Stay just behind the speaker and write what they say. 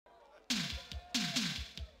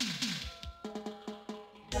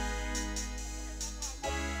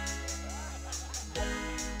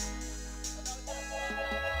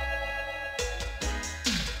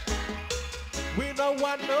don't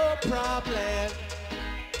want no problem.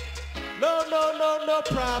 No, no, no, no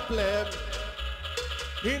problem.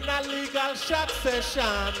 In a legal shot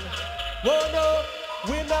session. Oh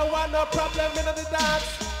no, we don't want no problem in the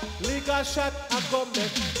dance. Legal shot and go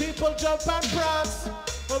make people jump and prance.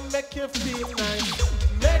 And make you feel nice.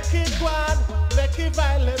 Make it go on, make it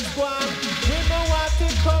violent go on. We don't want to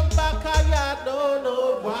come back here. No,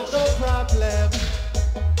 no, want no problem.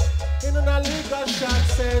 In a legal shot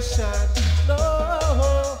session. No,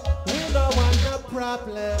 we don't want no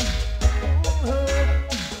problem.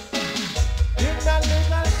 In a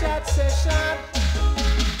legal shot session.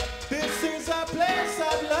 This is a place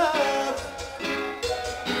of love,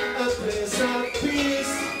 a place of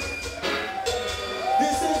peace.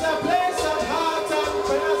 This is a place of heart and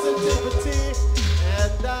positivity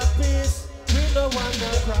and of peace. We don't want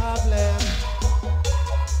no problem.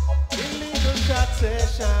 Illegal shot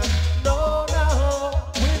session. No, no,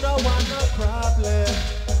 we don't want no problem.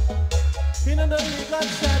 In an illegal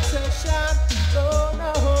shot session. No,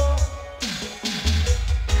 no.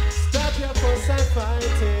 Stop your fuss and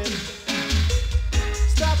fighting.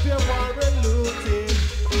 Stop your war and looting.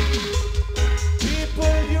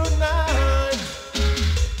 People unite.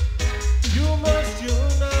 You must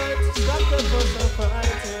unite. Stop your fuss and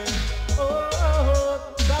fighting.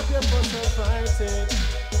 Oh, stop your fuss and fighting.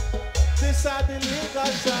 These are the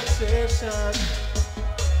legal taxation.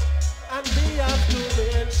 And we have to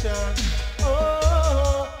mention.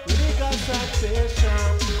 Oh, legal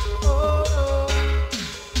taxation. Oh,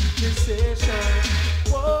 decision.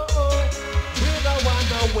 Whoa, we don't want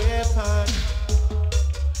no weapon,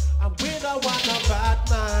 and we don't want no bad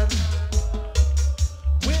man.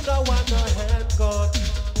 We don't want no handgun.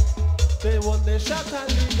 They want the shot and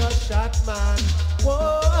leave a shot man.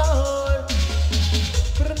 Whoa.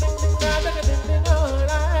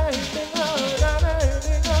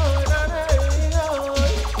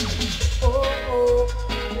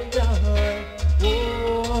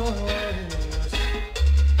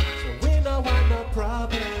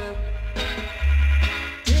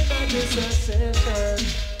 Sensation.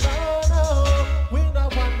 No, no, we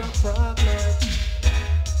don't want no problem.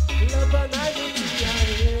 Love and identity are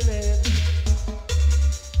in it.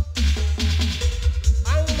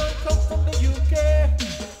 I'm gonna come from the UK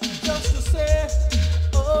just to say,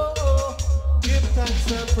 oh, oh, give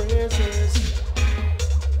thanks and praises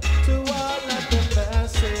to all of the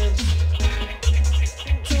masses,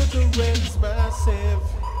 to the Rennes massive.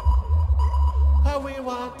 How we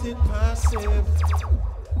want it passive.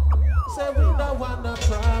 Say we don't want no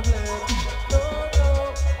problem. No,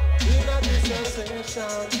 no, we not this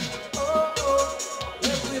sensation. Oh, oh,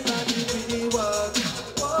 everybody be one.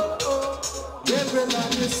 Oh, oh,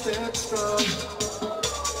 everybody stand strong.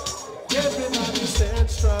 Everybody stand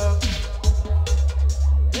strong.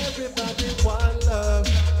 Everybody want love.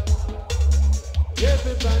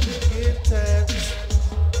 Everybody give thanks.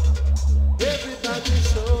 Everybody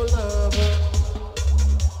show love.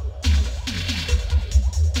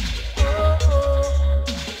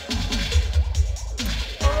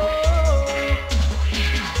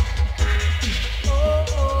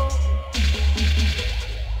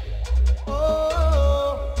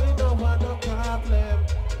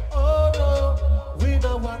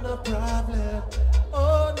 Problem.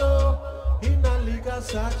 Oh no, in a legal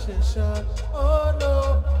succession. Oh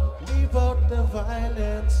no, leave out the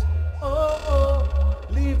violence. Oh oh,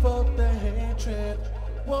 leave out the hatred.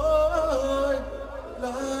 Whoa,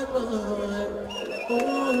 Lord, Lord. Oh,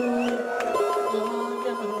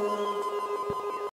 Lord, Lord.